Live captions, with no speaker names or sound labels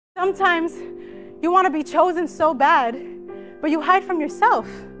Sometimes you want to be chosen so bad, but you hide from yourself.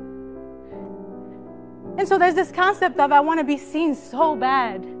 And so there's this concept of I want to be seen so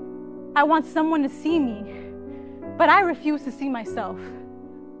bad. I want someone to see me, but I refuse to see myself.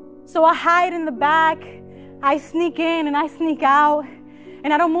 So I hide in the back, I sneak in and I sneak out,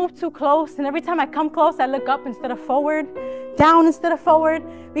 and I don't move too close. And every time I come close, I look up instead of forward, down instead of forward,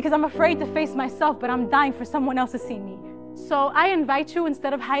 because I'm afraid to face myself, but I'm dying for someone else to see me. So I invite you,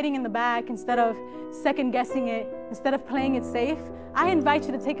 instead of hiding in the back, instead of second guessing it, instead of playing it safe, I invite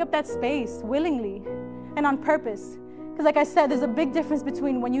you to take up that space willingly and on purpose. Because like I said, there's a big difference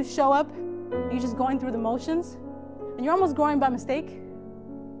between when you show up and you're just going through the motions and you're almost growing by mistake,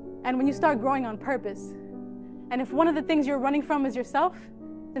 and when you start growing on purpose. And if one of the things you're running from is yourself,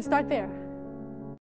 then start there.